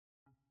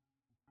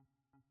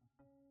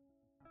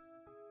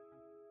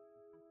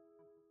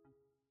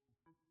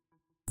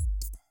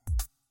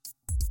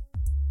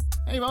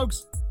Hey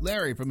folks,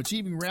 Larry from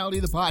Achieving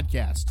Reality, the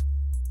podcast.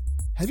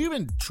 Have you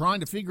been trying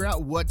to figure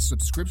out what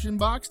subscription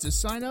box to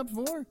sign up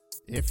for?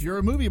 If you're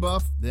a movie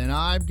buff, then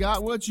I've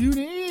got what you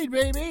need,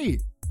 baby!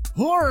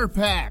 Horror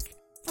Pack!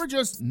 For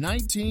just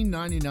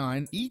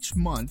 $19.99 each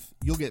month,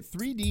 you'll get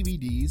 3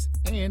 DVDs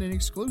and an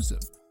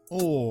exclusive.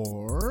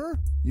 Or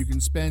you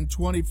can spend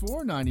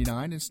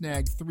 $24.99 and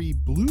snag 3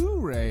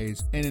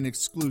 Blu-rays and an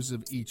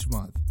exclusive each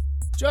month.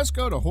 Just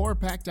go to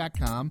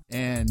HorrorPack.com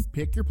and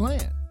pick your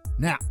plan.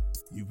 Now,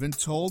 you've been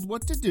told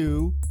what to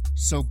do,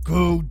 so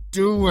go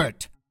do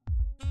it!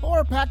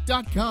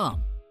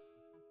 HorrorPack.com.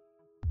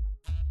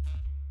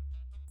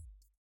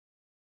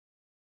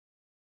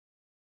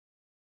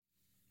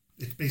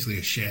 It's basically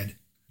a shed.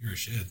 You're a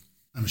shed.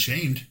 I'm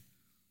ashamed.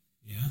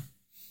 Yeah?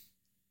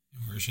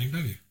 And we're ashamed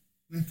of you.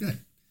 Good.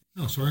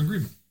 No, so we're in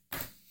agreement.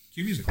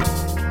 Cue music.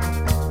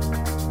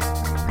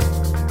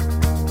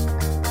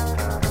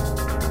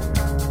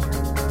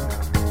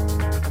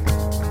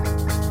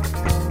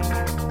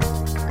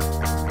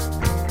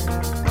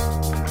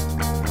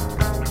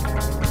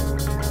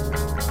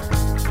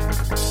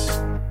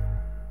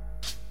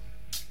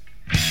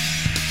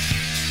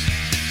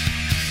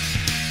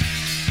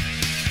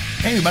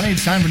 Hey everybody,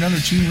 it's time for another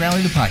Achieving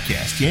Reality, the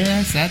podcast.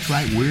 Yes, that's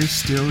right, we're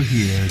still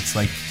here. It's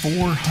like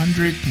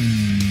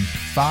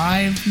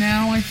 405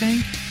 now, I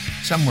think.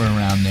 Somewhere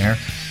around there.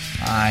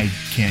 I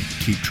can't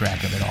keep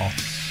track of it all.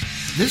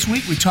 This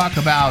week we talk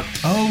about,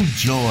 oh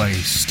joy,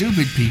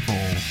 stupid people.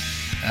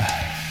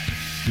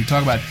 We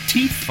talk about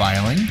teeth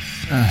filing.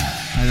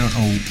 I don't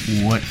know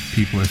what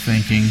people are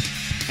thinking.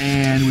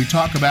 And we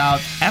talk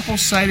about apple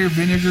cider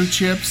vinegar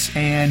chips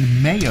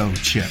and mayo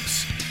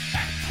chips.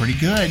 Pretty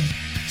good.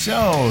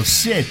 So,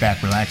 sit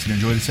back, relax, and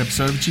enjoy this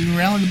episode of Achieving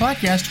Reality, the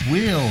podcast.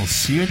 We'll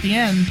see you at the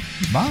end.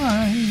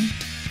 Bye.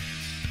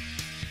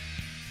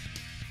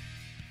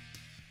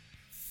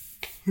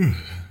 Well,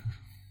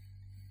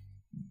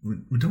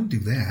 don't do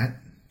that.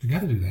 You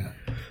gotta do that.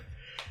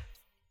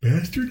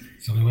 Bastard.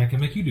 It's the only way I can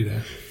make you do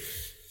that.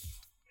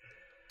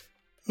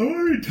 I'm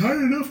already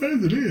tired enough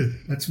as it is.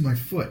 That's my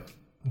foot.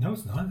 No,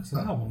 it's not. It's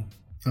an album.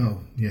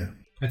 Oh, yeah.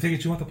 I take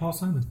it you want the Paul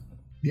Simon.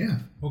 Yeah.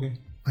 Okay.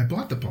 I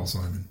bought the Paul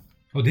Simon.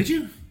 Oh, did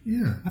you?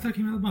 Yeah. I thought it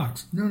came out of the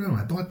box. No,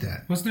 I bought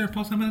that. Wasn't there a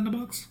Paul Simon in the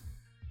box?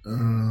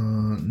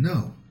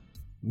 No.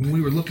 When we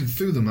were looking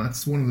through them,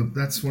 that's one of the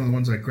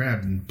ones I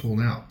grabbed and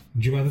pulled out.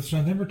 Did you buy this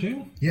John Denver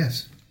too?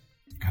 Yes.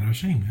 Kind of a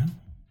shame, man.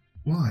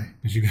 Why?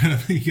 Because you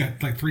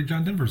got like 3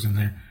 John Denvers in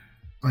there.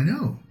 I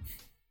know.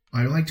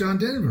 I like John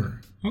Denver.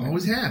 Okay.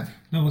 Always have.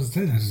 No, I wasn't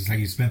saying that. It's just like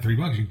you spent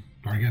 $3. You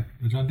probably got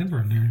a John Denver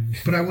in there.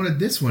 But I wanted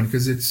this one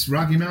because it's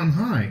Rocky Mountain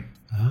High.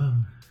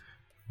 Oh.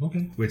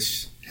 Okay.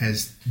 Which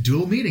has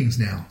dual meanings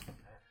now.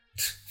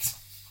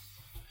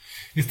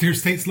 It's their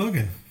state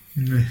slogan.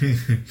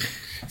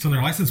 It's on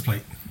their license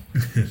plate.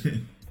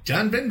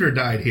 John Bender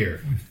died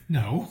here.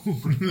 No.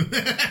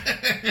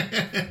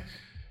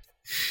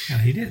 No,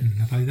 he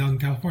didn't. I thought he died in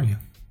California.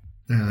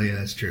 Oh, yeah,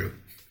 that's true.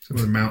 Some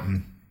other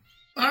mountain.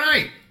 All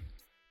right.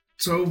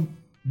 So,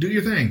 do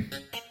your thing.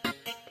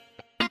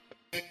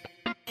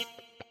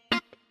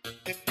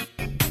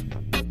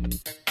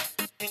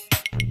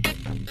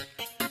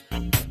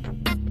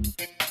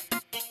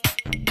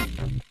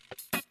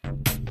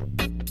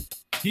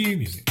 Cue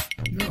music.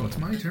 No, it's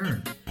my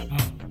turn. Oh.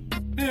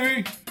 Hey,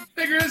 Larry.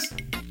 Hey, Chris.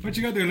 What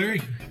you got there,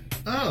 Larry?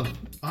 Oh,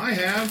 I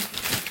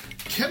have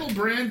Kettle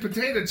Brand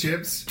potato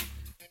chips,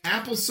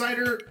 apple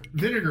cider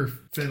vinegar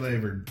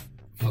flavored.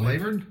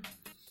 Flavored?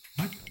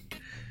 What?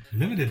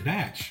 Limited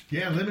batch.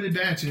 Yeah, limited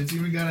batch, and it's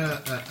even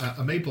got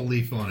a maple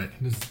leaf on it.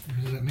 What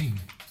does that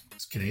mean?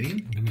 It's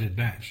Canadian? Limited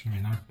batch. I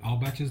mean, aren't all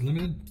batches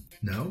limited?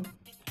 No.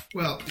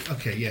 Well,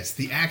 okay, yes,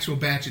 the actual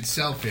batch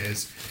itself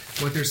is.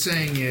 What they're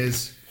saying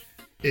is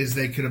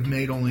they could have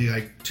made only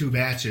like 2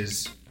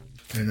 batches,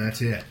 and that's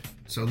it.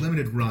 So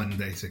limited run,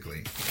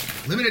 basically.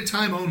 Limited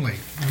time only.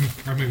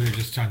 Or maybe they're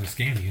just trying to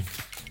scam you.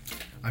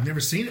 I've never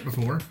seen it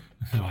before.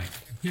 They're like,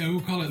 yeah,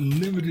 we'll call it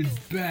limited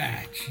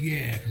batch.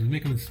 Yeah, because we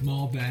make them in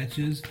small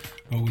batches,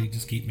 but we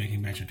just keep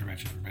making batch after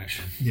batch after batch.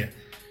 Yeah.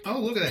 Oh,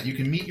 look at that. You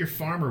can meet your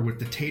farmer with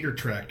the tater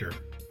tracker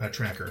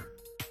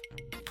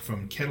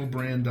from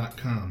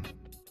kettlebrand.com.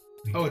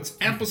 Oh, it's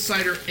apple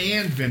cider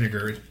and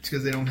vinegar. It's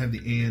because they don't have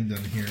the and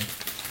on here.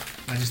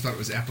 I just thought it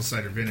was apple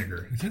cider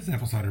vinegar. It says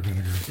apple cider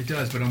vinegar. It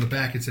does, but on the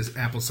back it says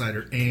apple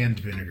cider and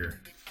vinegar.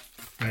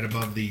 Right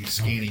above the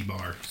scanny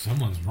bar.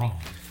 Someone's wrong.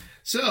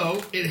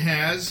 So, it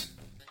has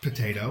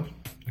potato,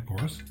 Of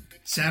course.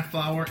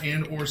 safflower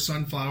and or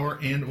sunflower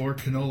and or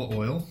canola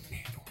oil,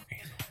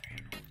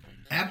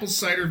 apple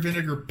cider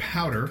vinegar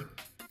powder.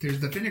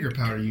 There's the vinegar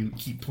powder you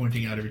keep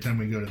pointing out every time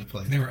we go to the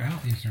place. They were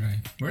out yesterday.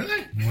 Were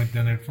they? We went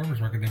down there at farmer's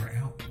market, they were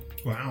out.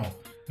 Wow.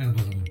 I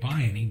wasn't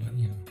buy any, but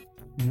you know.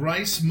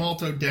 Rice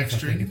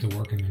maltodextrin, Get to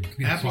work and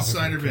apple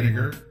cider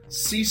vinegar,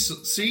 sea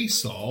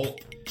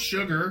salt,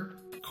 sugar,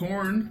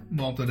 corn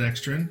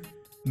maltodextrin,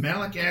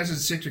 malic acid,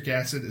 citric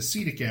acid,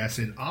 acetic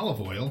acid, olive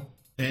oil,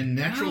 and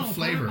natural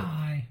flavor.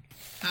 Bye-bye.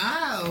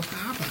 Oh,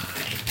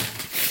 bye-bye.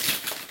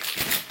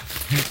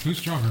 Who's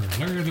stronger,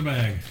 Larry or the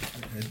bag?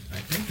 I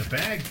think the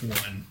bag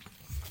won.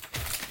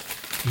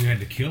 You had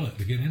to kill it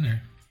to get in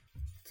there.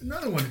 It's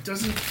another one.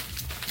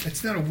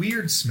 It's not a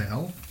weird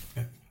smell,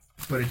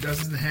 but it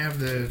doesn't have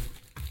the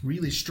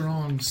really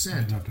strong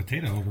scent. The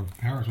potato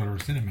overpowers whatever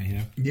scent it may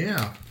have.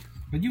 Yeah.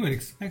 But you would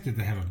expect it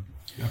to have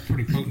a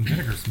pretty potent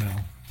vinegar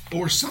smell.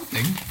 Or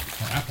something.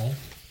 Or apple.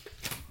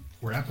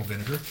 Or apple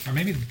vinegar. Or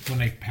maybe when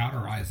they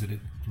powderize it, it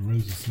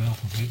removes the smell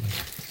completely.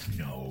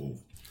 No.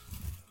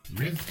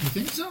 You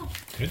think so?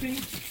 Could be.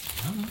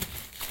 I don't know.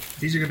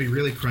 These are going to be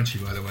really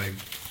crunchy, by the way,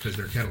 because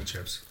they're kettle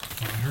chips. Oh,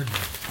 I heard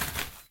that.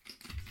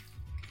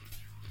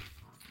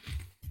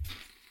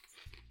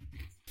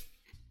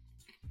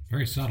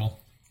 Very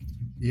subtle.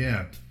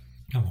 Yeah.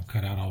 I'm going to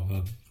cut out all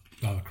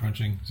the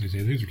crunching. So you say,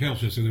 these are kettle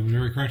chips, so they were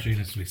very crunchy,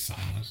 and it's going to be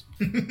silence.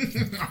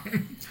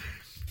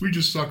 We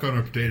just suck on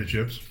our potato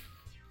chips.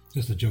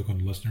 Just a joke on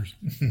the listeners.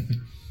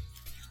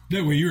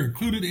 That way you're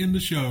included in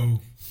the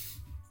show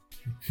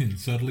and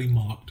subtly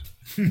mocked.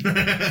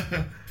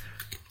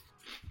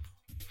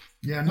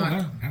 Yeah, I'm Oh,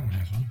 not... that one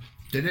has one.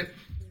 Did it?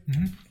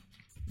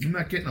 Mm-hmm. I'm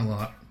not getting a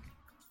lot.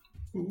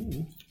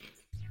 Ooh.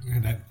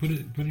 And put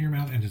it in your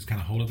mouth and just kind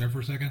of hold it there for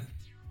a second.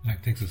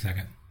 Like, takes a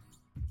second.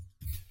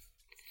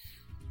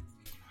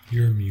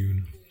 You're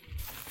immune.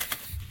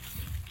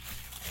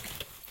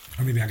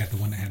 Or maybe I got the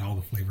one that had all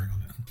the flavoring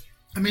on it.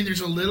 I mean,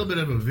 there's a little bit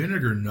of a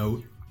vinegar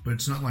note, but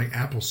it's not like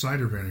apple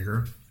cider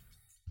vinegar.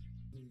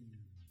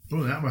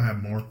 Oh, that would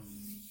have more.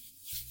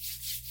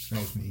 That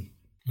was me.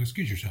 Well,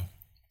 excuse yourself.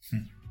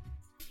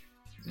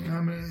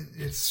 I mean,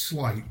 it's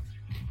slight.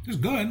 It's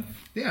good.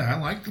 Yeah, I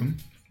like them.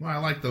 Well, I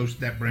like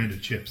that brand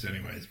of chips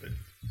anyways, but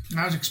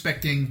I was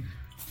expecting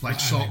like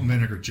salt and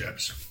vinegar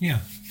chips. Yeah.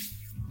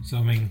 So,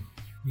 I mean,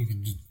 you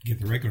can just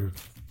get the regular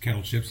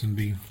kettle chips and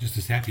be just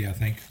as happy, I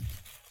think.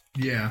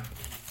 Yeah.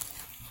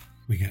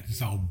 We got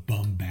this all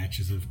bum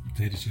batches of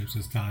potato chips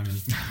this time,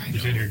 and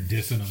you're sitting there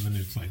dissing them, and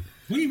it's like,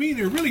 what do you mean?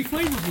 They're really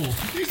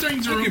flavorful. These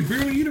things I are... can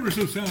barely eat them, they're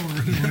so sour.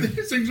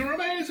 These things are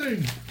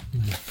amazing.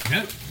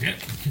 Yep.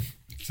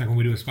 It's like when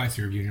we do a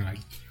spicy review, and you're like,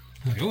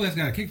 oh, that's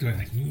got a kick to it.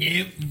 Like,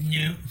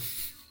 nope.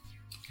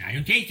 I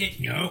don't taste it,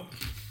 no.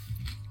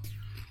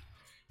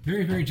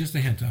 Very, very just a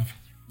hint of.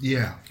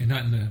 Yeah. And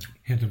not in the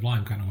hint of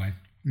lime kind of way.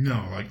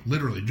 No, like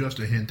literally just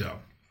a hint of.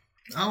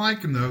 I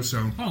like them though,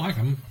 so I like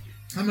them.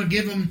 I'm going to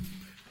give them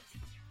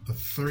a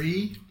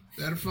 3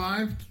 out of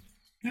 5.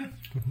 Yeah,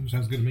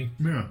 sounds good to me.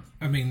 Yeah.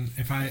 I mean,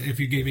 if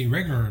you gave me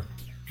regular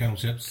kettle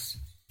chips,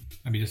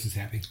 I'd be just as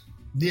happy.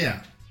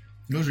 Yeah.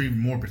 Those are even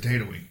more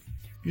potatoey.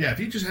 Yeah, if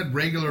you just had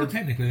regular... Well,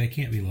 technically, they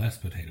can't be less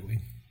potatoey.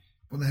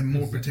 Well, they have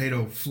more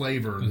potato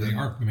flavor. There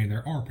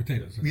are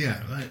potatoes.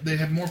 Yeah, they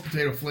have more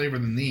potato flavor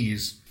than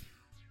these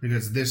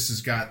because this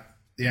has got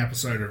the apple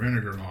cider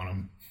vinegar on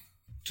them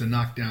to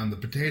knock down the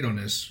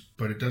potato-ness,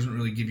 but it doesn't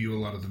really give you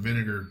a lot of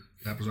the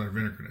apple cider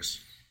vinegar-ness.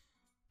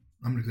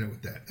 I'm going to go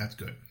with that. That's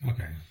good.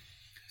 Okay.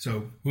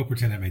 So we'll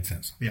pretend that made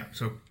sense. Yeah,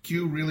 so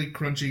cue really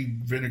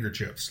crunchy vinegar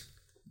chips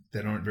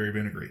that aren't very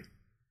vinegary.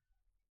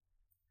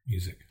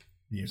 Music.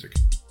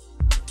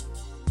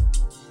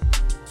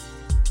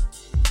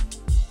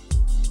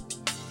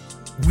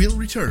 We'll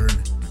return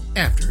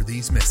after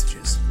these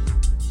messages.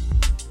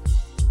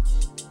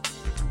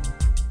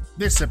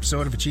 This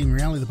episode of Achieving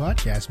Reality, the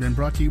podcast, has been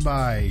brought to you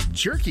by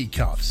Jerky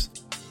Cuffs.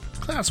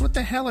 Klaus, what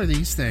the hell are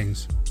these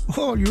things?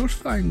 Oh, you'll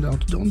find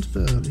out, don't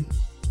worry.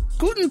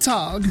 Guten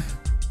Tag.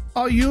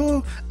 Are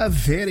you a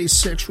very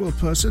sexual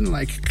person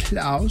like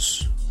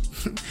Klaus?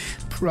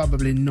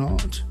 Probably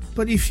not.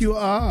 But if you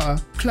are,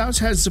 Klaus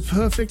has the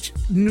perfect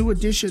new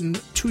addition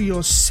to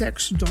your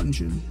sex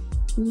dungeon.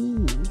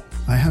 Ooh,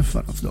 I have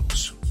one of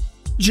those.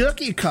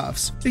 Jerky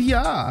cuffs.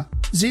 Yeah,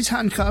 these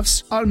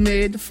handcuffs are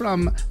made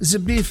from the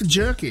beef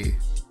jerky.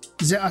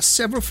 There are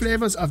several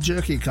flavors of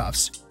jerky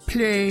cuffs.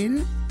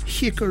 Plain,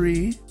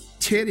 hickory,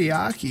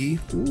 teriyaki.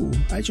 Ooh,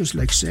 I just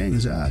like saying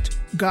that.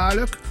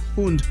 Garlic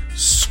and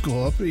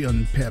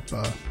scorpion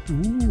pepper.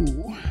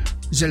 Ooh.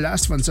 The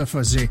last ones are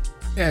for the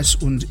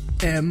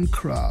S&M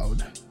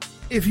crowd.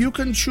 If you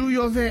can chew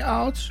your way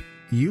out,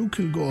 you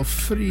can go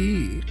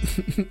free.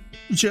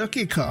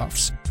 Jerky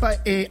cuffs by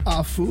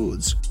AR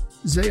Foods.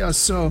 They are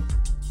so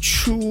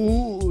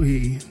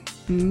chewy.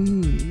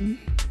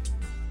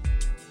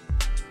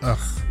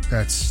 Ugh,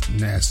 that's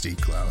nasty,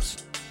 Klaus.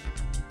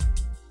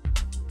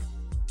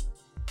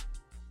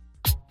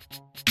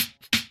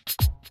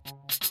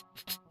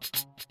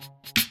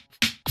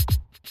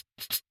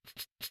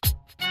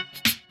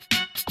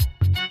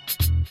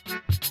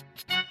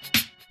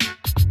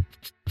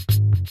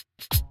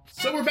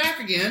 So we're back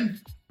again.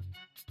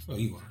 Well,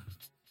 you are.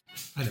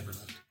 I never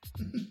left.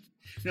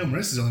 No,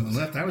 Marissa's the only one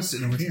left. I was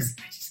sitting over here.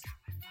 I just got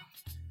my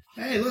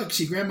phone. Hey, look,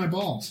 she grabbed my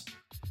balls.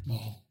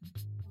 Ball.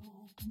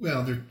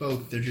 Well,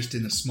 they're just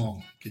in a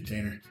small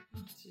container. Oh,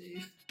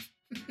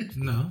 jeez.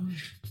 No.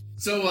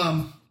 So,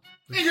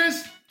 hey,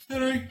 Chris. Hey,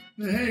 Larry.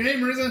 Hey,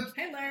 Marissa.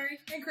 Hey, Larry.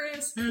 Hey,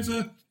 Chris. Here's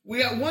a We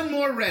got one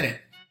more Reddit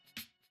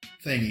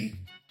thingy.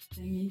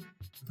 Thingy.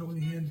 I thought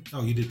we had.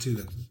 Oh, you did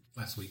too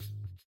last week.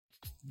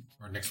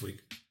 Or next week.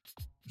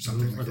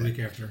 something Or like the that. week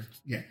after.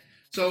 Yeah.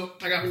 So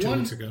I got 2 one.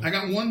 weeks ago. I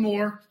got one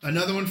more.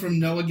 Another one from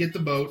Noah Get the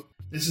Boat.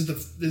 This is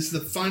the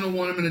final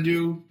one I'm going to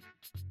do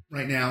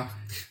right now.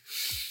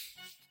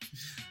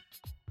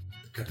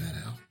 Cut that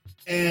out.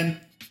 And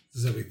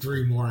There's going to be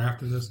 3 more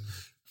after this.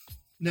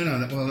 no.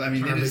 Well, I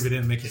mean, Or leave it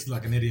in, make it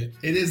like an idiot.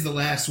 it is the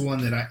last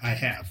one that I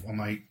have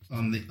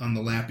on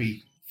the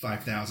Lappy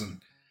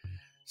 5000.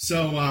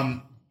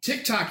 So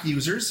TikTok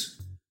users,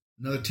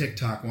 another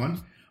TikTok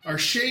one, are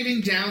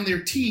shaving down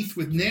their teeth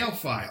with nail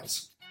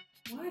files.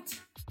 What?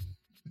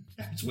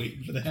 I was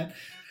waiting for that.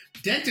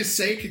 Dentists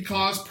say it could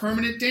cause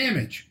permanent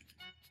damage.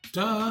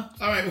 Duh.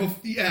 All right, well,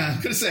 yeah, I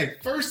was going to say,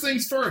 first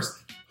things first,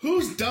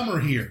 who's dumber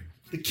here?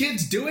 The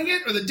kids doing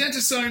it or the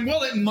dentist saying,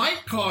 well, it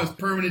might cause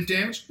permanent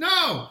damage?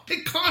 No,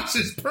 it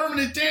causes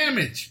permanent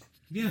damage.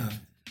 Yeah.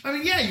 I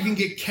mean, yeah, you can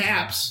get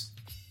caps,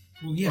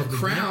 Well, yeah. Or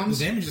crowns.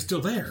 The damage is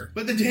still there.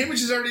 but the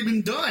damage has already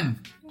been done.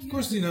 Of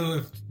course, if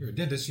you're a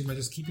dentist, you might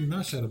just keep your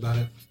mouth shut about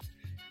it.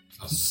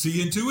 I'll see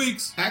you in 2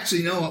 weeks.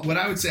 Actually, no, what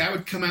I would say, I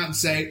would come out and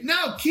say,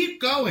 no, keep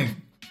going.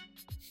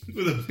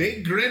 With a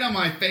big grin on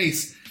my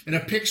face and a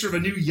picture of a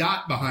new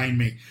yacht behind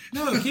me.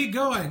 No, keep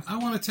going. I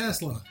want a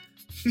Tesla.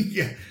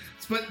 Yeah,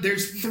 but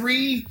there's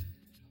three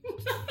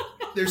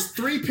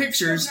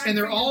pictures, and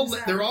they're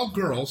all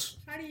girls.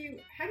 How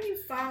do you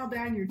file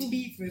down your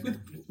teeth with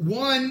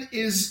One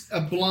is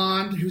a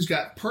blonde who's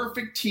got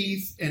perfect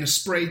teeth and a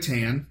spray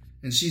tan,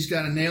 and she's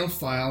got a nail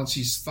file, and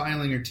she's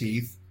filing her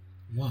teeth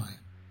Why?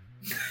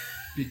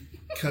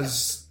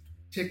 because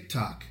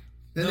TikTok.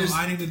 Then No, there's,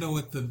 I need to know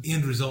what the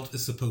end result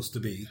is supposed to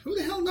be. who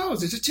the hell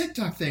knows? It's a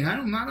TikTok thing.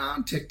 I'm not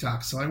on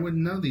TikTok, so I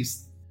wouldn't know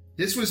these.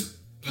 This was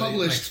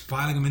published. Like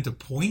filing them into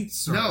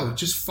points? Or? No,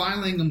 just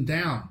filing them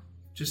down.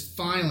 Just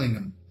filing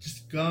them.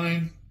 Just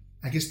going,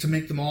 I guess, to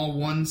make them all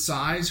one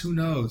size. Who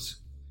knows?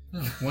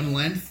 Oh. One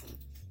length.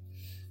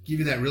 Give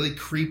you that really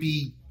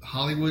creepy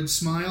Hollywood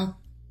smile.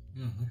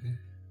 Oh, okay.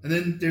 And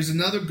then there's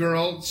another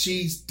girl.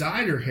 She's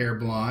dyed her hair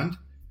blonde.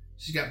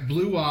 She's got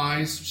blue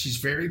eyes. She's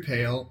very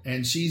pale.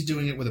 And she's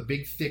doing it with a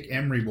big, thick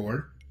emery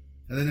board.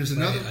 And then there's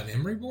another... An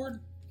emery board?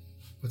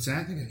 What's I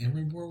that? think an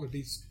emery board would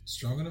be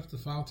strong enough to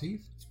file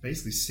teeth. It's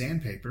basically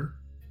sandpaper.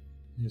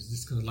 It's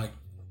just going to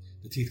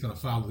the teeth going to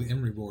file with the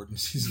emery board, and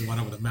she's going to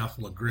wind up with a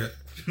mouthful of grit.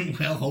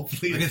 Well,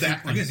 hopefully it's that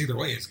I one. guess either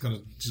way, she's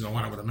going to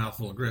wind up with a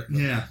mouthful of grit. But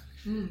Yeah.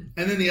 And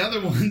then the other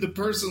one, the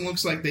person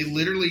looks like they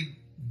literally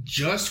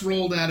just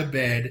rolled out of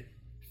bed,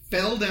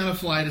 fell down a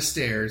flight of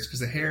stairs because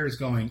the hair is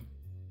going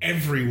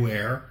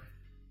everywhere,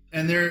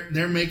 and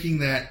they're making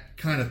that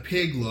kind of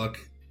pig look,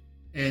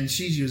 and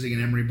she's using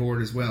an emery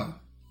board as well.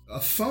 A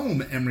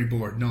foam emery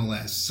board, no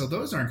less. So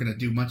those aren't going to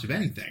do much of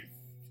anything.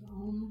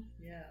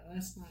 Yeah,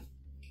 that's not.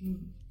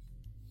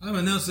 I'm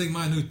announcing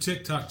my new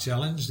TikTok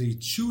challenge, the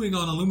chewing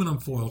on aluminum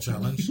foil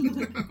challenge.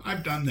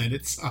 I've done that.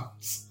 It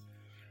sucks.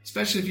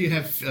 Especially if you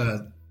have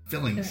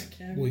fillings.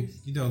 Well,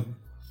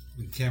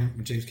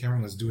 when James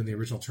Cameron was doing the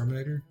original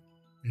Terminator,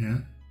 Yeah.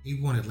 he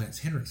wanted Lance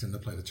Henriksen to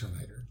play the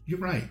Terminator You're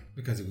right.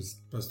 because it was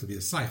supposed to be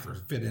a cipher,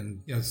 fit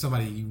in,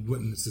 somebody you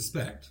wouldn't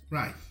suspect.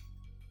 Right.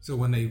 So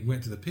when they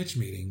went to the pitch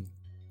meeting,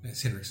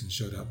 Lance Henriksen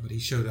showed up, but he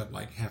showed up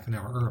like half an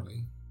hour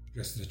early,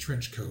 dressed in a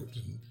trench coat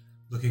and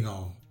looking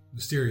all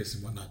mysterious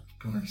and whatnot.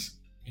 Of course.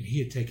 And he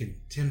had taken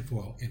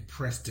tinfoil and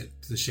pressed it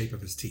to the shape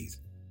of his teeth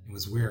and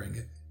was wearing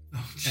it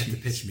Oh, at the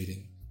jeez. pitch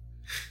meeting.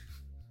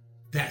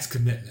 That's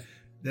commitment.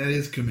 That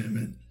is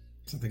commitment.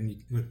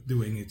 Something with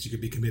doing that you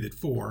could be committed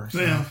for. So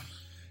Well,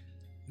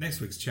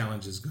 next week's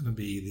challenge is going to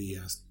be the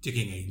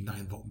sticking a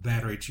 9-volt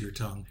battery to your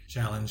tongue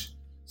challenge.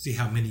 See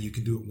how many you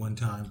can do at one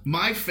time.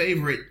 my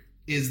favorite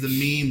is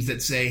the memes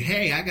that say,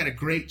 hey, I got a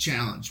great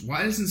challenge.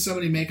 Why doesn't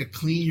somebody make a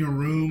clean your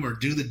room or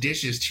do the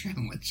dishes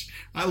challenge?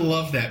 I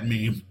love that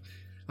meme.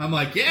 I'm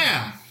like,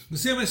 yeah,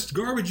 Let's see how much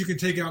garbage you can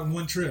take out in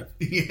one trip.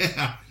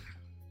 yeah.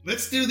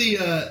 Let's do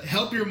the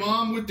help your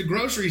mom with the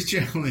groceries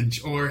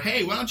challenge. Or,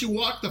 hey, why don't you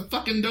walk the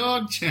fucking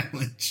dog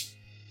challenge?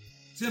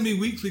 See how many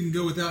weeks we can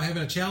go without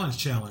having a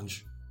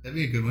challenge. That'd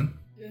be a good one.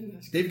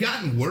 Goodness. They've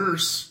gotten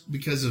worse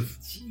because of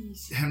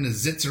Jeez. having to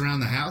zitz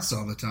around the house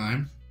all the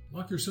time.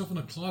 Lock yourself in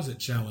a closet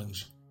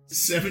challenge.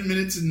 7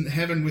 minutes in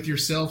heaven with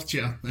yourself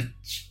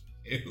challenge.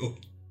 Ew.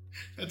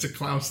 That's a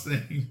Klaus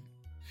thing.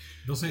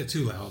 Don't say it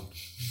too loud.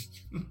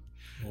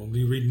 We'll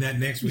be reading that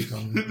next week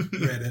on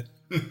Reddit.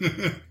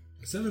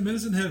 7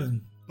 minutes in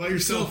heaven. By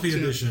yourself. Selfie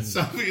edition.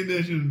 Selfie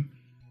edition.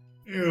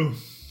 Ew.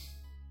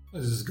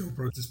 What is this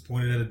GoPro just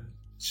pointed at a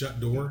shut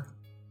door?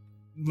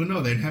 Well,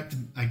 no, they'd have to.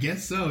 I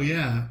guess so,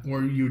 yeah.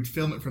 Or you would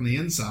film it from the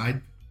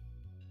inside.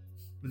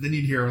 But then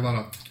you'd hear a lot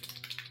of.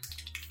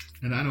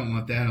 And I don't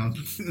want that on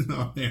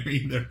there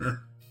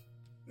either.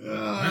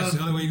 That's the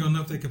only way you're going to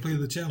know if they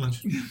completed the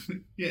challenge.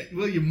 Yeah,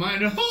 well, you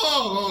might.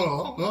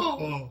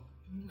 Oh.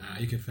 Nah,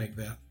 you can fake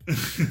that.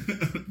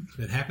 It's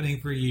been happening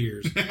for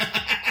years.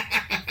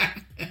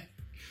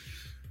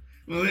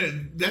 Well,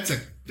 that's a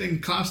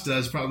thing Klaus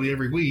does probably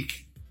every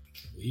week.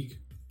 Week?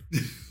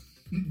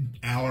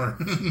 Hour.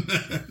 I don't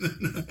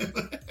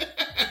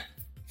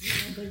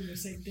think you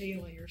say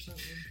daily or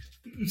something.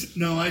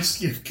 No, I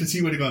skipped because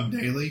he would have gone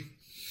daily.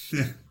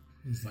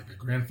 It's like a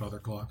grandfather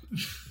clock.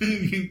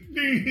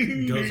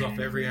 It goes off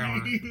every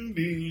hour.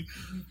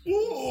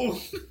 Ooh.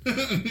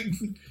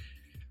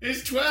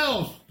 It's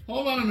 12.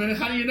 Hold on a minute.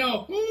 How do you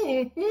know?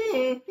 Ooh,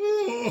 ooh,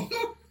 ooh.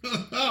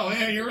 Oh,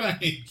 yeah, you're right.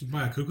 Did you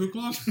buy a cuckoo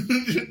clock?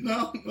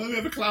 No, we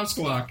have a Klaus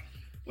clock.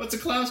 What's a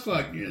Klaus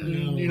clock?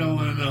 You don't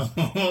want to know.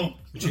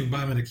 But you can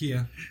buy them at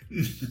IKEA.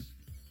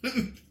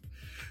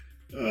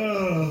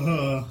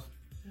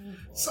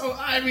 So,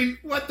 I mean,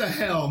 what the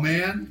hell,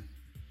 man?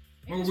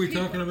 What were we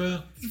talking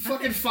about?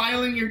 Fucking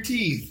filing your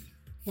teeth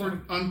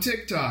on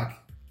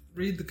TikTok.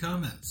 Read the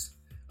comments.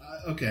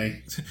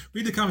 Okay.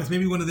 Read the comments.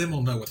 Maybe one of them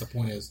will know what the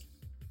point is.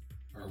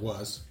 Or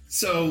was.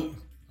 So,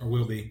 Or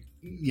will be.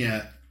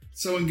 yeah.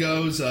 Someone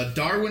goes,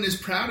 Darwin is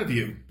proud of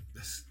you.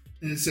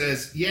 And it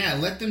says, yeah,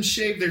 let them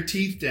shave their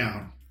teeth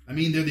down. I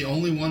mean, they're the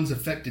only ones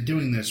affected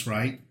doing this,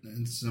 right?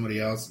 And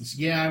somebody else says,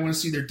 yeah, I want to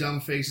see their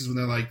dumb faces when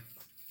they're like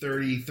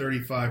 30,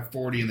 35,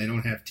 40 and they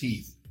don't have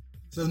teeth.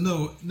 So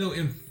no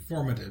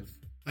informative.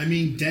 I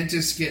mean,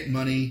 dentists get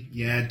money.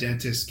 Yeah,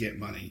 dentists get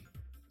money.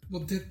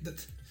 Well, I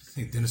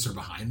think dentists are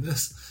behind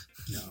this.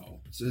 No.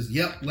 It says,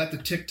 yep, let the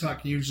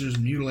TikTok users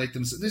mutilate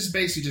them. So this is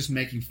basically just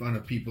making fun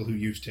of people who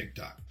use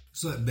TikTok.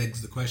 So that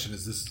begs the question,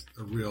 is this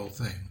a real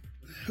thing?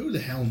 Who the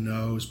hell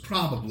knows?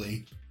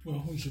 Probably.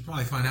 Well, we should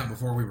probably find out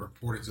before we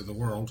report it to the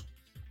world.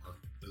 Or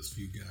those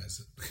few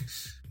guys that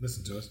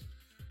listen to us.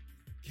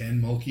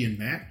 Ken, Mulkey, and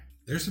Matt?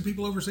 There's some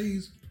people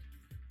overseas.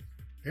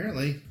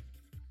 Apparently.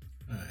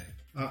 All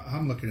right.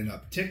 I'm looking it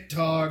up.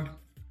 TikTok.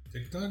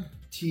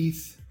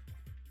 Teeth.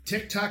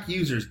 TikTok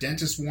users.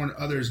 Dentists warn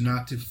others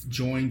not to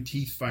join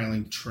teeth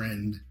filing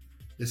trend.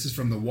 This is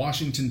from the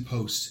Washington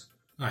Post.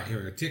 All right, here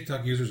we go.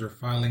 TikTok users are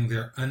filing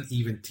their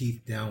uneven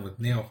teeth down with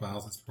nail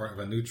files as part of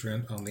a new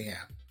trend on the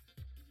app.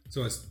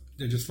 So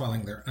they're just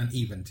filing their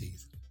uneven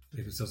teeth.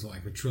 If it says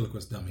like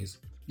ventriloquist dummies.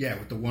 Yeah,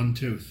 with the one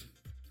tooth.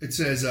 It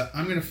says,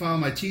 I'm going to file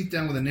my teeth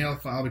down with a nail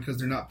file because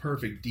they're not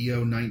perfect,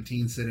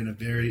 DO19 said in a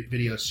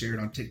video shared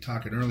on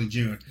TikTok in early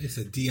June. It's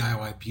a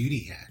DIY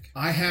beauty hack.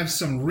 I have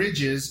some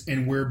ridges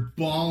and we're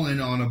balling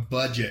on a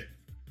budget.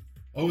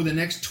 Over the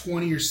next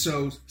 20 or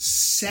so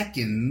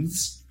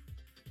seconds,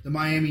 the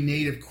Miami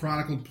native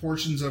chronicled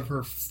portions of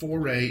her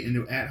foray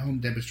into at-home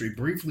dentistry,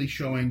 briefly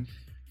showing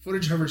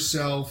footage of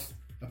herself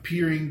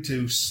appearing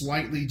to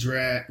lightly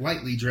drag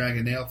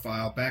a nail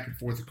file back and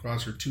forth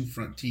across her two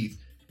front teeth.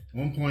 At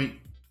one point,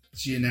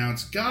 she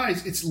announced,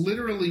 guys, it's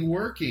literally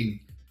working.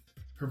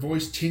 Her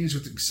voice tinged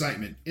with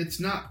excitement.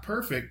 It's not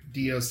perfect,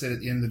 Dio said at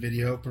the end of the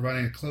video,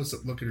 providing a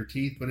close-up look at her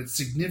teeth, but it's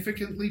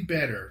significantly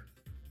better.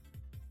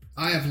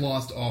 I have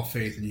lost all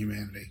faith in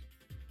humanity.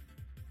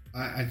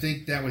 I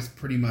think that was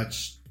pretty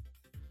much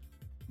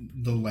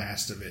the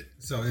last of it.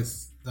 So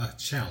it's a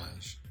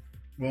challenge.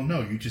 Well,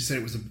 no, you just said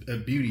it was a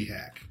beauty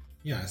hack.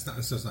 Yeah, it's not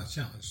a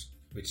challenge.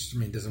 Which, I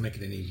mean, doesn't make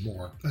it any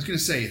more. I was going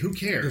to say, who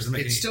cares?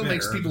 It still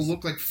makes people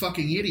look like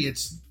fucking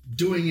idiots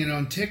doing it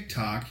on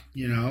TikTok,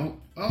 you know?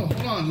 Oh,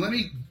 hold on. Let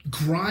me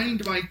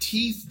grind my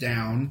teeth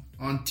down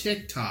on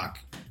TikTok.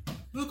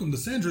 Welcome to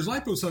Sandra's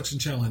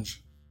liposuction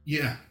challenge.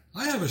 Yeah.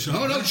 I have a show.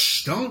 No,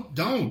 shh, don't.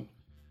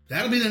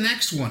 That'll be the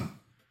next one.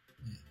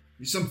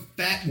 Some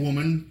fat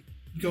woman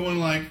going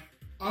like,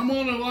 I'm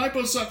on a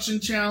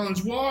liposuction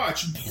challenge,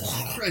 watch.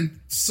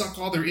 And suck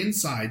all their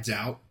insides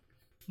out.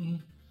 Mm-hmm.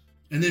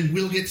 And then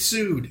we'll get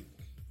sued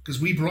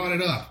because we brought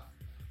it up.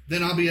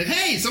 Then I'll be like,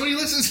 hey, somebody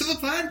listens to the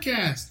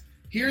podcast.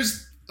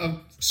 Here's a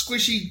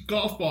squishy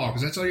golf ball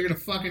because that's all you're going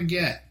to fucking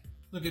get.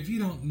 Look, if you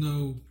don't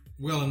know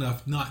well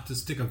enough not to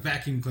stick a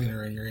vacuum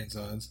cleaner in your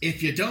insides.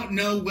 If you don't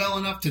know well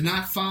enough to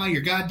not file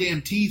your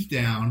goddamn teeth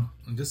down.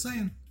 I'm just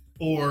saying.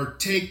 Or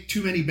take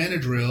too many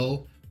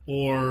Benadryl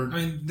or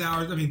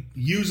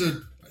use a...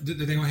 Do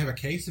they don't have a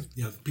case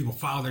if people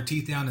file their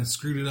teeth down and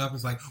screwed it up?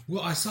 It's like,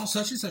 well, I saw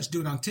such and such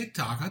do it on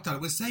TikTok. I thought it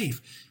was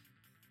safe.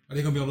 Are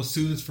they going to be able to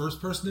sue this first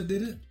person that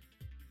did it?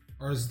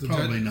 Or is the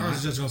Probably judge, not. Or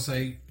is the judge going to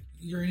say,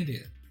 you're an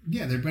idiot?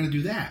 Yeah, they're going to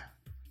do that.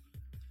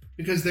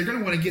 Because they're going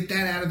to want to get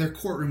that out of their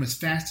courtroom as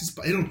fast as...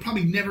 It'll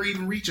probably never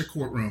even reach a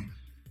courtroom.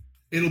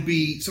 It'll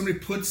be... Somebody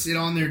puts it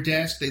on their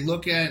desk, they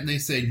look at it, and they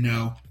say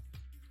no.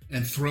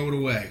 And throw it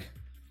away.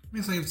 I mean,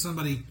 it's like if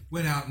somebody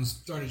went out and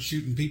started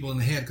shooting people in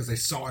the head because they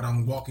saw it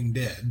on Walking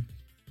Dead.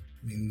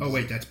 I mean, oh,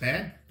 wait, that's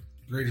bad?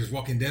 Creators of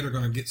Walking Dead are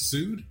going to get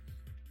sued?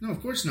 No,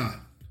 of course not.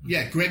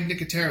 Yeah, Greg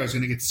Nicotero is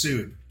going to get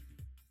sued.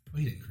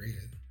 Well, he didn't create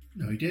it.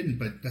 No, he didn't,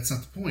 but that's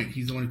not the point.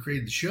 He's the one who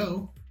created the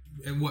show.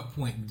 At what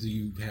point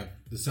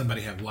does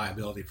somebody have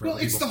liability for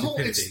other it's people's the whole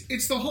stupidity?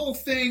 it's the whole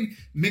thing.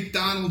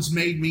 McDonald's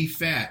made me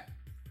fat.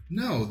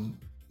 No,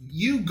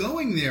 you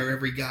going there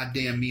every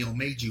goddamn meal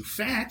made you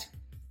fat.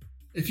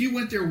 If you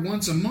went there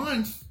once a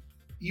month,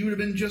 you would have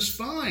been just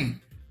fine.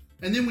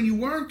 And then when you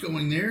weren't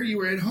going there, you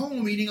were at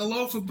home eating a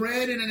loaf of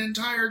bread and an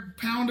entire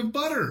pound of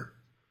butter.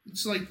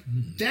 It's like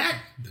that.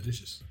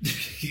 Delicious.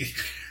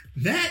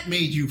 That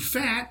made you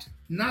fat,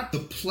 not the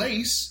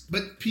place.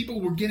 But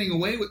people were getting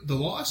away with the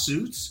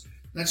lawsuits.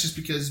 That's just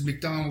because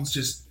McDonald's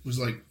just was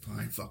like,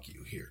 fine, fuck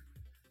you here.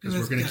 Because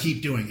we're going to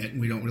keep doing it and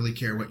we don't really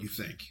care what you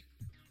think.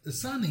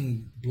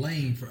 assigning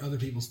blame for other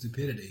people's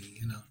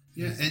stupidity,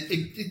 Yeah, and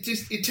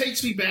it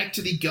takes me back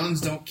to the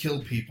guns don't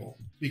kill people.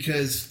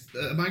 Because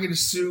am I going to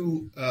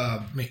sue...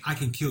 I mean, I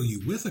can kill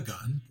you with a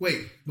gun.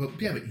 Wait, well,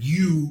 yeah, but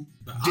you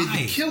did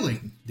the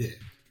killing. Did.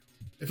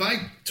 If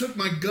I took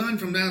my gun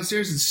from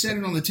downstairs and set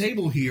it on the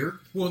table here...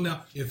 Well,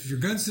 now, if your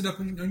gun's set up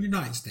on your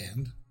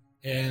nightstand,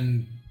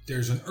 and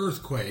there's an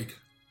earthquake,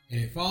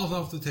 and it falls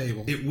off the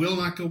table... It will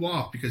not go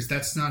off, because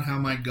that's not how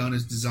my gun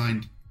is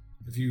designed.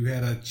 If you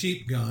had a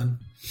cheap gun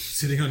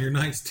sitting on your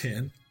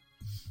nightstand,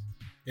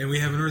 and we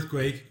have an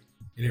earthquake,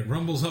 and it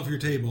rumbles off your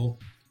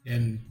table...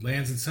 and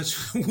lands in such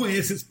a way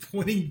as it's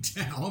pointing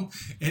down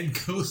and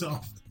goes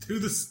off to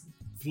the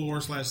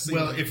floor/ceiling.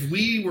 Well, if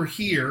we were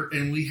here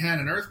and we had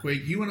an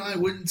earthquake, you and I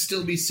wouldn't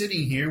still be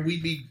sitting here.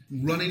 We'd be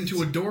running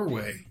to a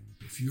doorway.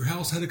 If your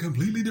house had a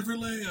completely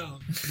different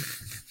layout.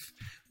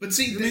 But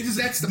see,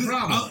 that's the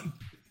problem.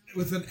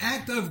 With an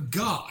act of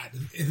God,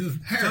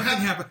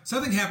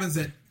 something happens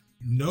that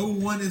no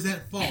one is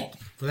at fault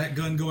for that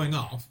gun going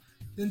off,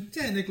 then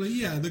technically,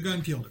 yeah, the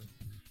gun killed him.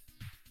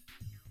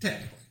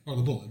 Technically. Or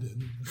the bullet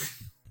did.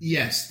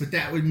 Yes, but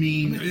that would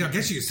mean... I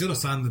guess you could still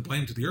assign the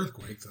blame to the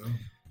earthquake, though.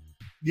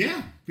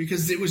 Yeah,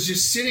 because it was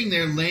just sitting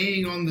there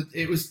laying on the...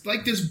 It was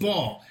like this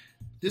ball.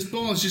 This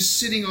ball is just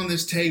sitting on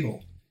this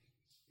table.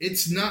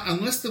 It's not...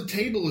 Unless the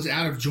table is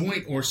out of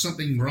joint or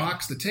something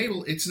rocks the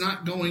table, it's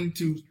not going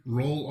to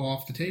roll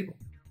off the table.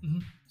 Mm-hmm.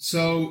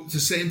 So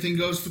the same thing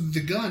goes for the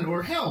gun.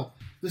 Or hell,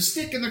 the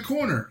stick in the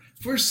corner.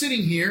 If we're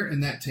sitting here,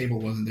 and that table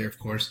wasn't there, of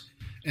course...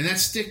 and that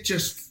stick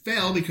just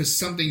fell because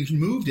something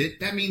moved it,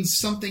 that means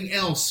something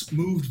else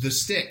moved the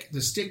stick. The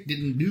stick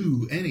didn't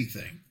do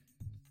anything.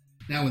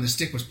 Now, when the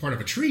stick was part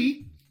of a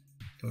tree,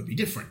 that would be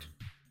different.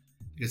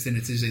 Because then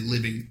it is a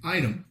living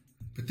item.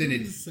 But then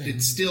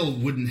it still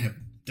wouldn't have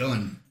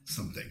done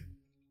something.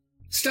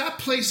 Stop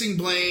placing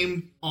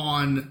blame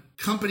on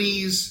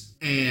companies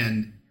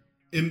and,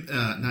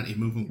 not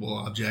immovable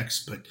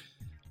objects, but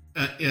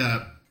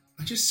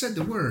I just said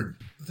the word.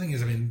 The thing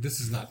is, I mean, this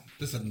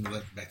doesn't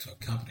relate back to a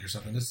company or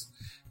something. This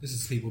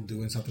is people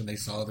doing something they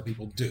saw other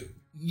people do.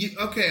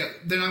 Okay,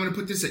 then I'm going to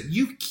put this at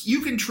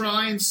you can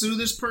try and sue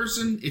this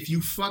person if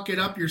you fuck it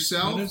up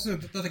yourself. Well, there's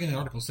nothing in the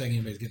article saying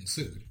anybody's getting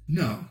sued.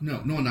 No,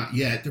 not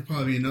yet. There'll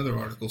probably be another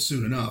article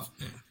soon enough.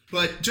 Yeah.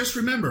 But just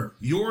remember,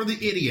 you're the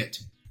idiot.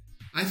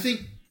 I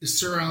think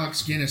Sir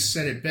Alex Guinness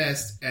said it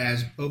best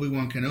as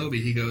Obi-Wan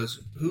Kenobi. He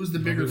goes, who's the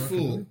bigger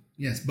fool? Kenobi?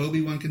 Yes,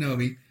 Obi-Wan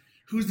Kenobi.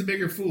 Who's the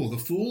bigger fool, the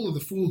fool or the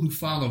fool who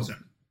follows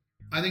him?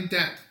 I think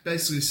that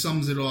basically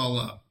sums it all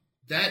up.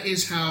 That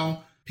is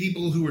how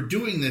people who are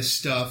doing this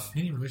stuff...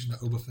 Any relation to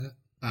Boba Fett?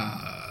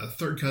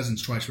 Third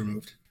cousins twice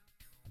removed.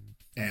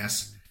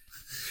 Ass.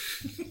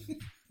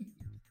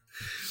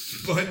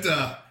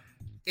 But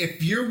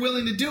if you're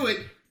willing to do it,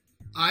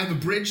 I have a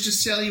bridge to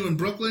sell you in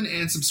Brooklyn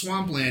and some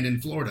swampland in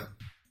Florida.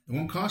 It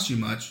won't cost you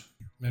much.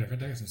 Matter of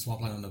fact, I got some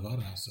swampland in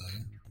Nevada, I'll sell you.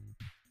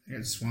 I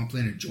got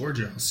swampland in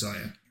Georgia, I'll sell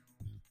you.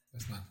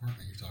 That's not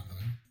apartment you're talking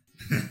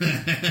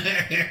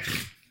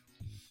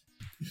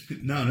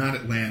about. No, not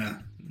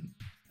Atlanta.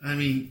 I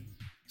mean,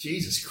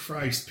 Jesus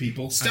Christ,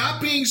 people.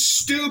 Stop being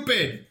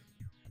stupid!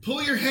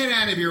 Pull your head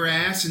out of your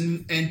ass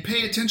and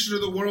pay attention to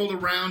the world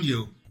around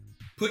you.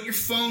 Put your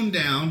phone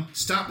down.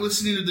 Stop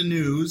listening to the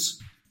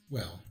news.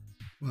 Well.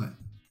 What?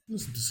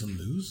 Listen to some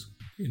news.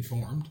 Be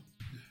informed.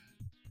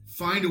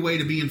 Find a way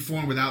to be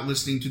informed without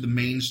listening to the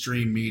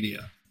mainstream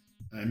media.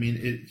 I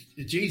mean,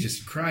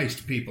 Jesus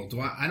Christ, people.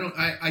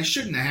 I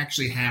shouldn't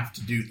actually have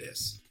to do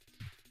this.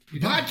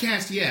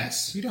 Podcast,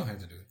 yes. You don't have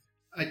to do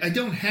it. I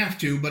don't have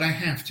to, but I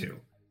have to.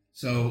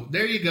 So,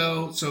 there you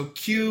go. So,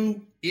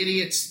 cue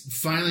idiots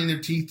filing their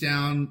teeth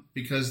down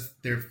because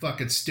they're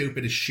fucking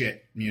stupid as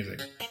shit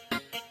music.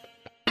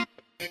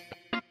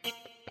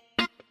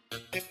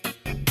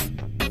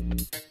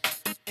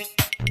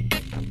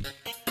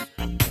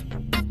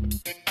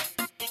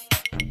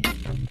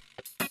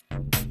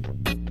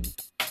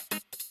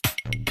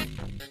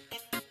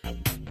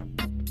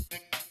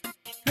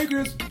 Hey,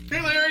 Chris.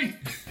 Hey, Larry.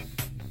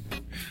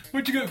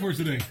 What you got for us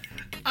today?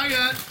 I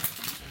got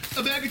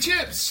a bag of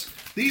chips.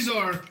 These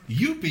are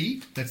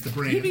Yupi, that's the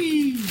brand.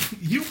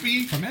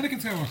 Yupi. From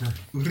Anakin Skywalker.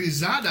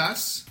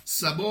 Rizadas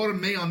Sabor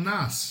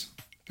Mayonnaise.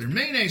 They're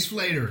mayonnaise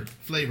flavored.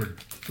 Flavored.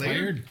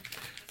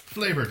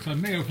 It's a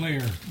mayo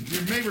flavor.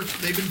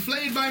 They've been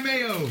flayed by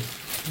mayo.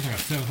 Looks like a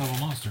 7th level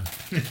monster.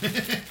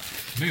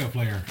 Mayo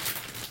flavor.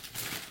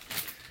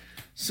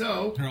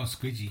 So. They're all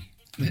squidgy.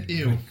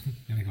 Ew.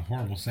 They make a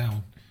horrible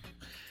sound.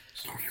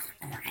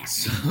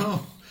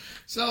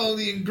 So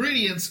the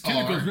ingredients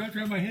Tentacles are... wrapped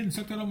around my head and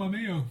sucked out on my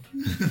mayo.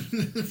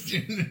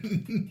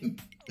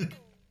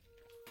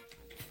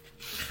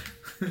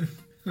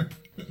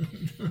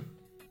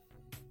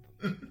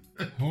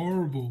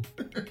 Horrible.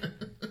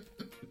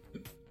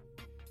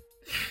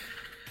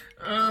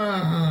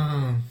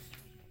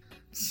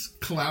 It's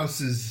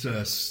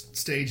Klaus's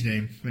stage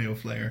name, Mayo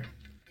Flair.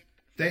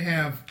 They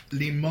have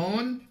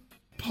limon,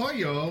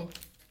 pollo,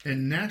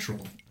 and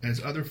natural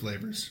as other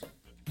flavors.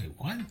 Wait,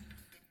 what?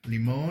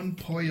 Limon,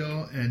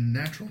 pollo, and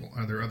natural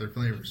are their other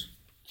flavors.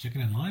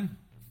 Chicken and lime?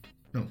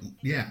 No,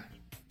 yeah.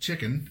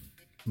 Chicken,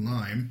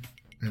 lime,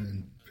 and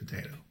then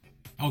potato.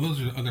 Oh, those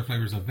are other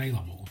flavors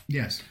available.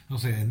 Yes. I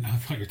was saying, I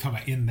thought you were talking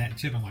about in that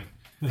chip. I'm like,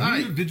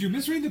 right. Did you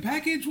misread the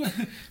package? What?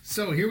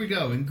 So here we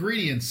go.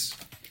 Ingredients: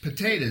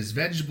 potatoes,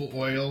 vegetable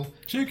oil,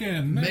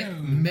 Chicken, mayo.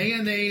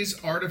 mayonnaise,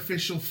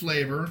 artificial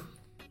flavor.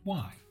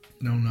 Why?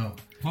 No.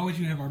 Why would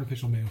you have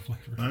artificial mayo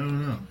flavor? I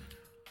don't know.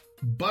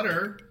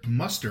 Butter,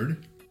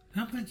 mustard.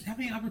 How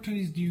many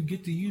opportunities do you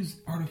get to use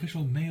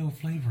artificial mayo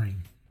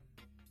flavoring?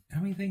 How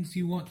many things do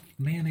you want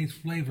mayonnaise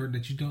flavored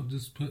that you don't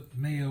just put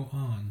mayo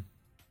on?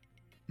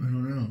 I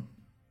don't know.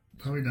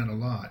 Probably not a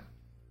lot.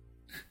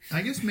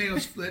 I guess mayo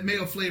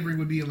flavoring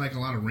would be in like a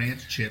lot of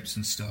ranch chips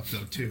and stuff,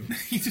 though, too.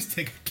 You just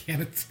take a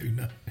can of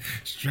tuna,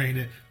 strain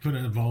it, put it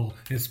in a bowl,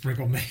 and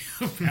sprinkle mayo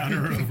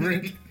powder over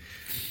it.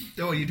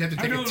 Oh, you'd have to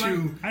take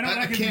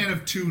a can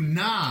of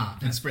tuna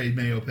and spray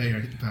mayo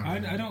powder.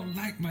 I don't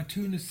like my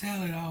tuna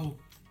salad all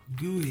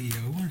gooey.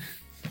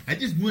 I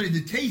just wanted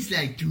to taste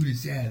like tuna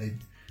salad,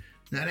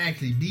 not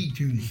actually be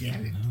tuna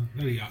salad.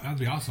 That'd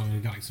be awesome if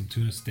you got like some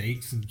tuna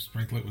steaks and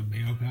sprinkle it with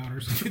mayo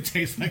powder so it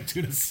tastes like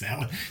tuna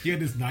salad. You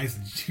had this nice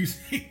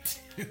juicy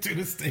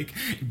tuna steak,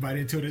 you bite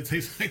into it, it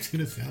tastes like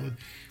tuna salad.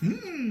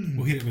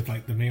 We'll hit it with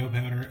like the mayo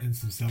powder and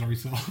some celery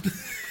salt.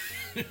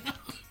 A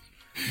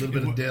little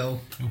bit of dill.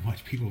 And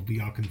watch people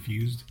be all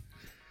confused.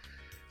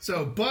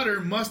 So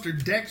butter, mustard,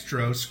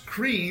 dextrose,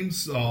 cream,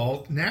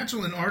 salt,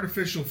 natural and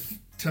artificial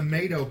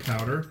tomato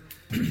powder.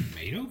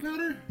 Tomato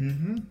powder?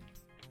 Mm-hmm.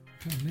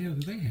 What kind of mayo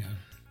do they have?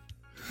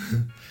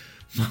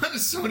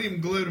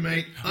 Monosodium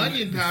glutamate,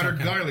 onion powder,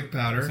 garlic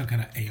powder. Some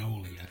kind of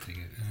aioli, I think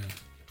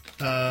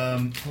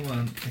it. Hold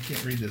on, I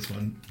can't read this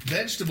one.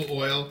 Vegetable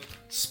oil,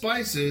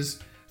 spices,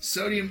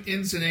 sodium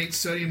incinate,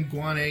 sodium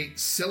guanate,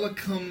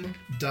 silicon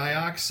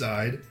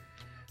dioxide,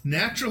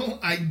 natural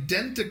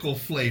identical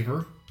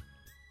flavor.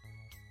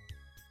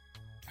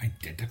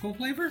 Identical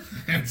flavor?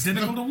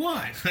 Identical to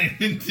what? I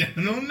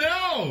don't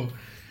know.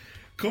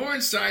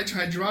 Cornstarch,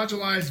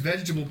 hydrogenized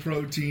vegetable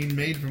protein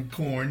made from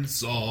corn,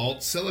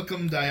 salt,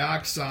 silicon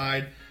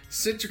dioxide,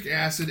 citric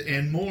acid,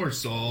 and more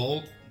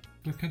salt.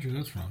 What country are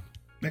those from?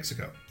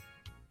 Mexico.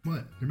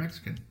 What? They're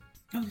Mexican.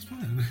 Oh, that's fine.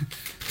 I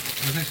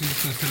was actually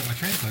just going to set up my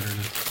translator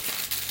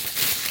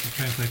to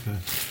translate the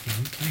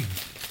thing.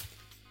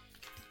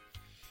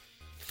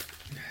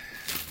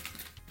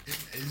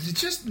 Is it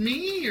just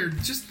me, or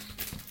just...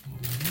 Well,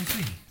 let me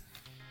see.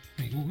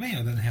 Hey, well,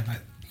 mayo doesn't have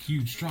that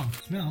huge, strong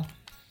smell,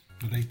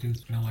 but they do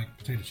smell like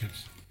potato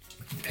chips.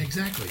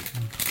 Exactly.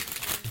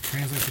 I'll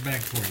translate the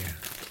bag for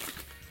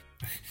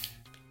you.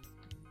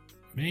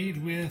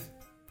 Made with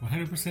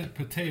 100%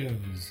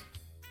 potatoes.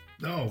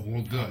 Oh,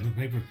 well, good.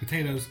 Made with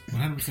potatoes,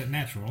 100%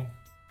 natural.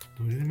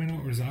 Does anybody know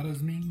what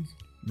risadas means?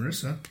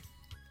 Marissa.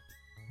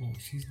 Well,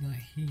 she's not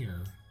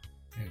here.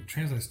 It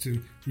translates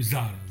to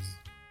risadas.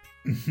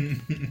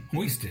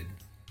 Hoisted.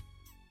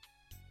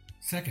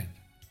 Second.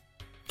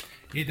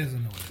 It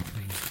doesn't know what it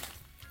means.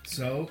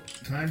 So,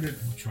 time to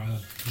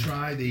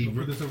try the...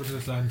 We'll put this over to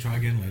the side and try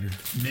again later.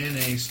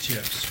 Mayonnaise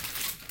chips.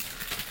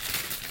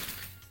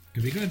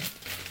 Could be good.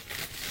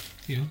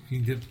 You know, you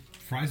can dip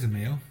fries in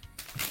mayo.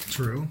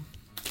 True.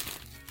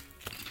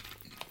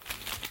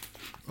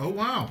 Oh,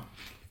 wow.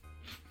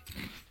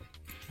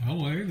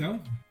 Oh, there you go.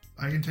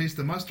 I can taste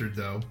the mustard,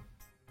 though.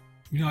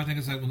 You know, I think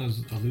it's like one of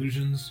those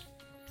illusions.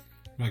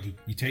 Like,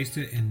 you taste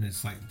it, and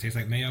it's like, it tastes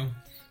like mayo.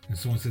 And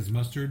someone says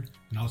mustard,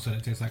 and all of a sudden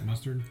it tastes like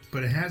mustard.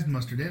 But it has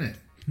mustard in it.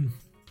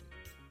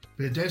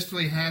 But it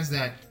definitely has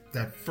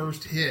that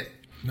first hit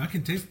I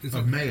can taste it's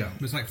of like, mayo.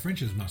 It's like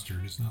French's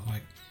mustard. It's not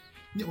like...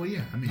 Yeah, well,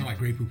 yeah. I mean, not like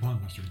Grey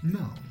Poupon mustard.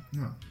 No.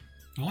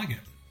 I like it.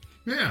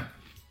 Yeah.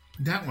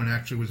 That one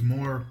actually was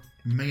more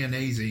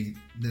mayonnaise-y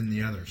than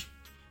the others.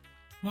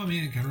 Well, I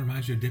mean, it kind of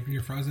reminds you of dipping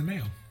your fries in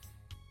mayo.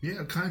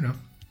 Yeah, kind of.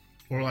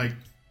 Or like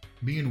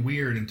being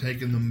weird and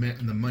taking the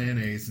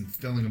mayonnaise and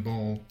filling a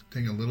bowl,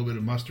 taking a little bit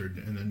of mustard,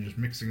 and then just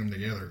mixing them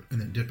together, and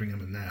then dipping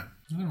them in that.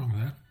 Nothing wrong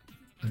with that.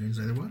 I didn't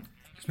say that what?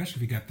 Especially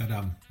if you got that,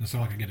 that's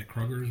all I can get at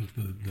Kroger's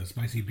with the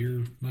spicy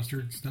beer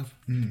mustard stuff.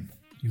 Use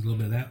a little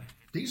bit of that.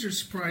 These are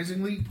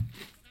surprisingly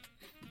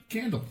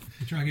candle.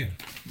 You try again.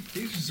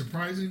 These are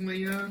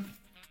surprisingly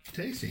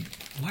tasty.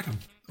 I like them.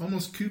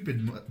 Almost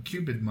Cupid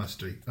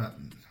mustard.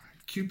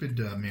 Cupid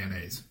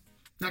mayonnaise.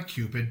 Not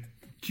Cupid.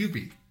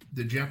 Kewpie.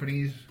 The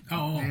Japanese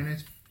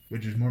mayonnaise,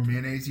 which is more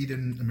mayonnaise-y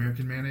than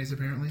American mayonnaise,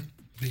 apparently.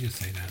 They just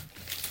say that.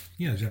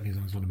 Yeah, the Japanese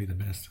always want to be the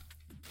best.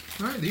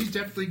 All right, these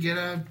definitely get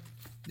a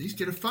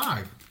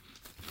 5.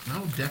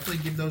 I'll definitely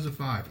give those a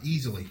 5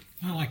 easily.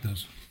 I like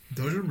those.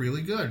 Those are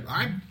really good.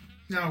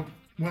 Now,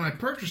 when I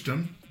purchased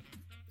them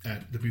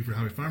at the Beaufort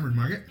Highway Farmers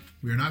Market,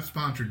 we are not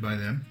sponsored by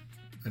them.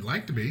 I'd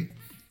like to be.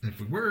 And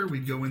if we were,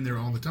 we'd go in there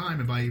all the time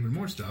and buy even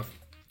more stuff.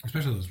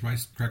 Especially those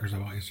rice crackers I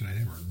bought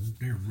yesterday.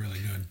 They're really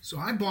good. So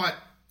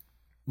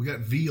we got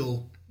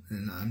veal,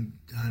 and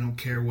I don't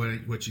care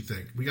what you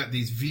think. We got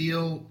these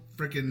veal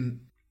freaking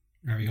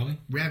ravioli.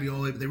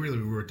 They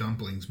really were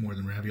dumplings more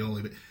than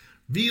ravioli, but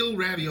veal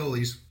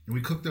raviolis, and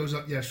we cooked those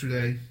up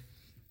yesterday,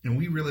 and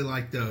we really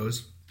liked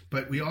those.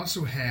 But we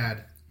also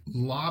had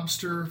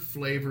lobster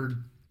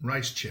flavored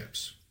rice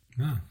chips.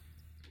 Oh,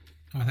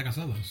 I think I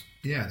saw those.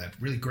 Yeah, that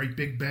really great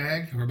big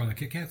bag. Over by the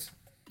Kit Kats?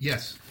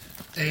 Yes.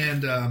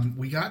 And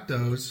we got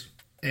those,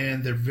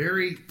 and they're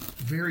very,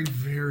 very,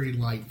 very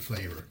light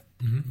flavor.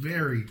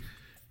 Very,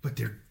 but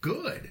they're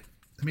good.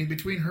 I mean,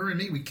 between her and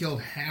me, we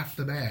killed half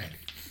the bag.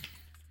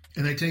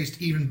 And they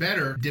taste even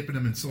better dipping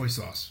them in soy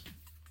sauce.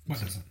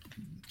 What doesn't?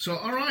 So,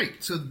 all right.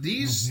 So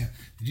these... Oh, yeah.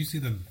 Did you see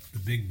the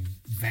big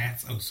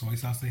vats of soy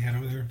sauce they had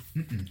over there?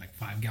 Like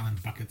 5-gallon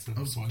buckets of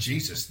soy sauce.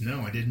 Jesus,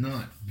 no, I did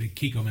not. Big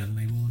Kikkoman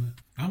label on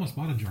it. I almost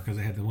bought a jar because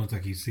they had the ones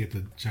like you see at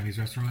the Chinese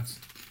restaurants.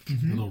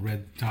 The little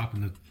red top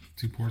and the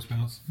 2 pour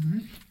spouts.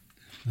 I'm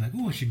like,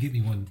 oh, I should get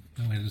me one.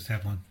 That way I just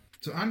have one.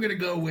 So I'm going to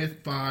go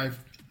with 5.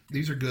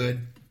 These are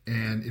good.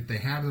 And if they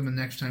have them the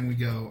next time we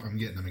go, I'm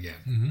getting them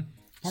again.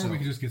 Or we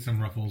could just get some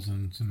Ruffles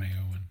and some mayo.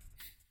 And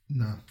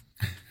No.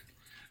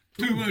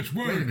 Too much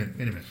work. Wait a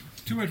minute.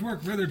 Too much work.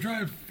 Rather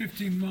drive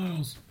 15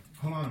 miles.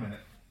 Hold on a minute.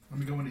 Let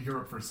me go into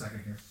Europe for a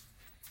second here.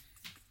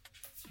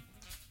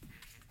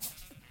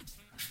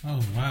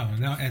 Oh, wow. And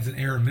now it adds an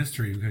air of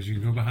mystery because you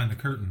can go behind the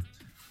curtain.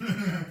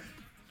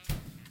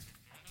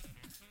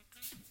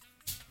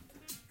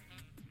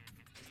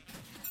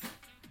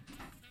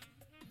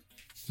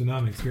 So now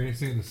I'm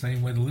experiencing it the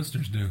same way the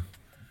listeners do.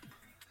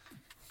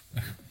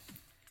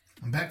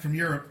 I'm back from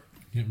Europe.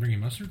 You didn't bring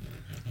any mustard?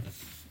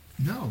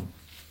 No.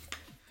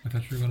 I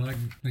thought you were going to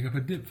make up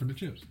a dip for the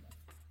chips.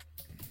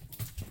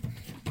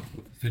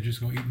 Instead, you're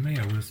just going to eat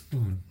mayo with a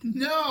spoon.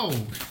 No.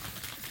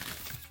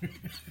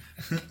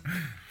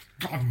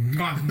 I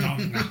love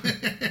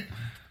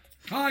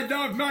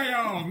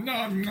mayo!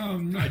 Nom,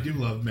 nom, nom. I do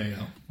love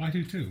mayo. I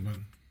do too, but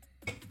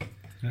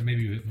that may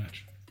be a bit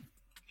much.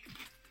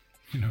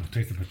 You know,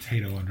 taste the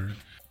potato under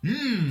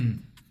it.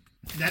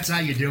 That's how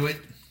you do it.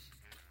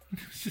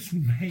 It's just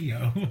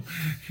mayo.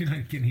 You're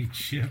not getting any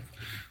chip.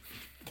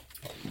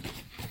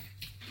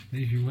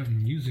 Maybe if you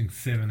wasn't using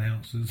 7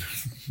 ounces.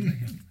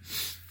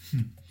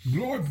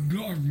 Glorf,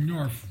 glorf,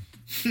 glorf.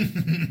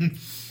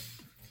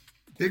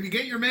 If you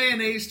get your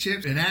mayonnaise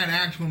chips and add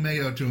actual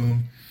mayo to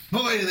them,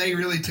 boy, do they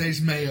really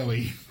taste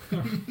mayo-y.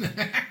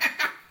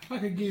 I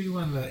could give you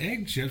one of the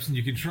egg chips and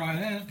you could try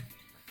that.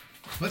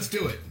 Let's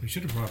do it. We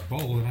should have brought a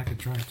bowl and I could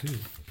try it too.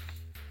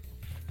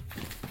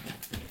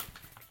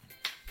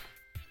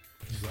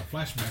 This is a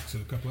flashback to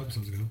a couple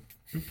episodes ago.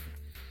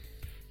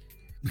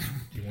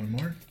 You want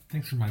more?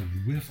 Thanks for my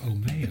whiff of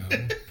mayo.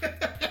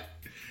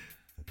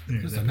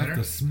 Is Just that enough better?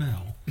 to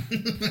smell.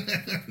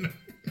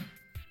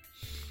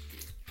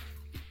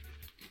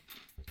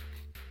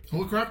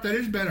 Holy crap, that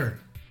is better.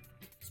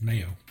 It's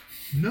mayo.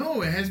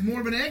 No, it has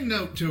more of an egg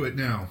note to it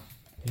now.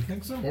 You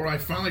think so? Or I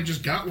finally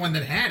just got one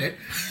that had it.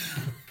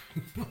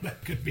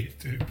 That could be it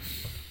too.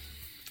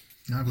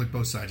 Now I've licked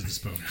both sides of the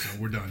spoon, so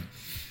we're done.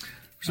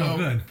 So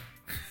good.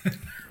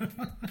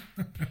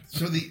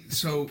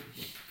 So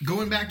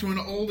going back to an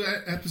old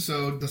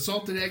episode, the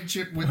salted egg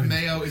chip with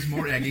mayo is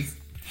more eggy.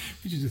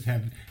 We should just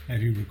have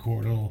you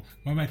record all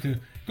going back to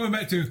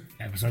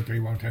episode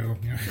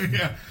 312.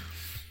 Yeah.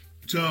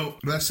 So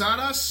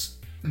Rasadas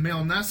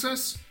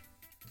Mayonnaise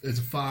is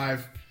a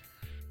 5.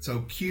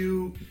 So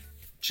cue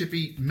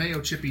chippy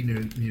mayo chippy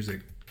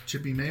music.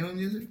 Chippy mayo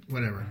music?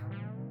 Whatever.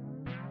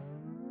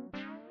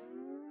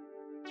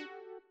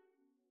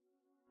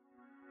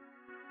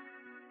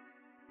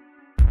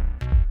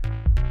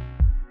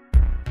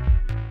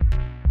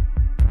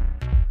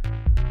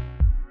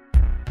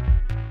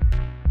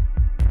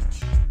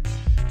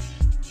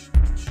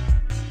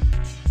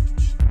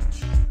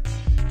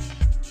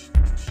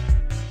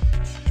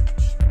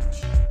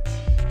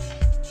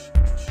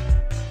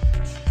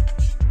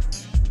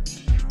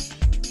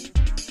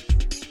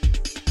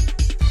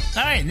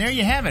 All right, and there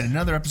you have it.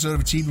 Another episode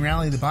of Achieving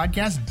Reality, the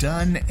podcast,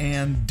 done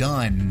and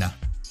done.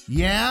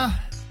 Yeah,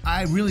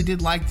 I really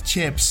did like the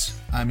chips.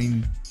 I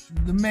mean,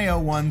 the mayo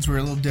ones were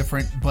a little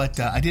different, but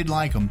I did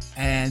like them.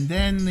 And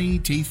then the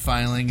teeth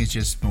filing is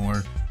just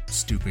more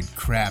stupid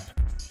crap.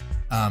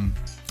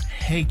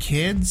 Hey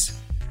kids,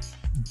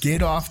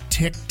 get off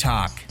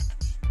TikTok.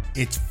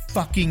 It's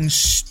fucking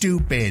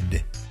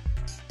stupid.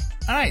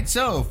 All right,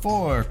 so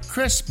for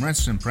Chris,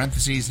 in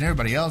parentheses, and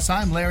everybody else,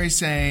 I'm Larry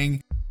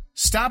saying,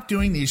 stop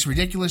doing these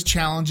ridiculous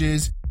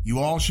challenges. You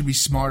all should be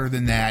smarter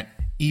than that,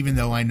 even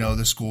though I know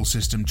the school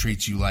system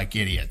treats you like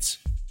idiots.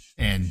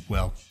 And,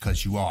 well,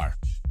 because you are.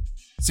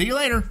 See you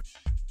later.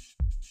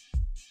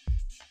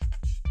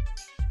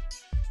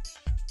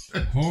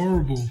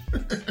 Horrible.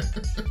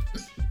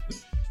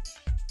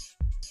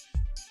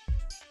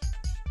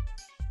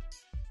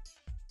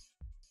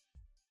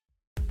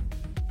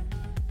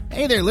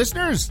 Hey there,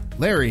 listeners.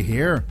 Larry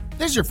here. If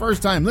this is your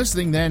first time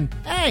listening, then,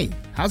 hey,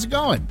 how's it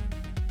going?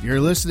 If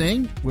you're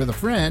listening with a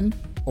friend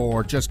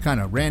or just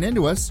kind of ran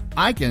into us,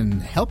 I can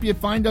help you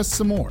find us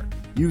some more.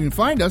 You can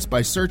find us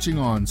by searching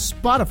on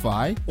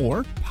Spotify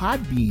or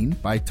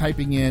Podbean by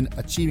typing in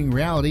Achieving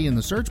Reality in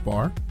the search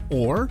bar,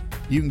 or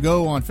you can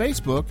go on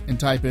Facebook and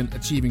type in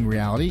Achieving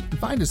Reality and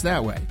find us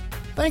that way.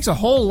 Thanks a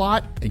whole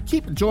lot and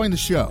keep enjoying the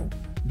show.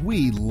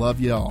 We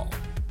love you all.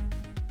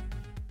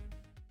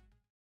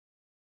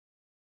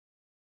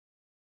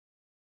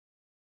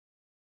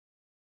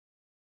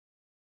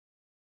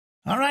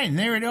 All right, and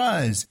there it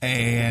was.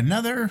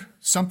 Another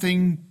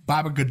something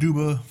baba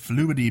gadooba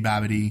flubity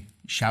babity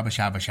shabba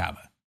shabba shabba.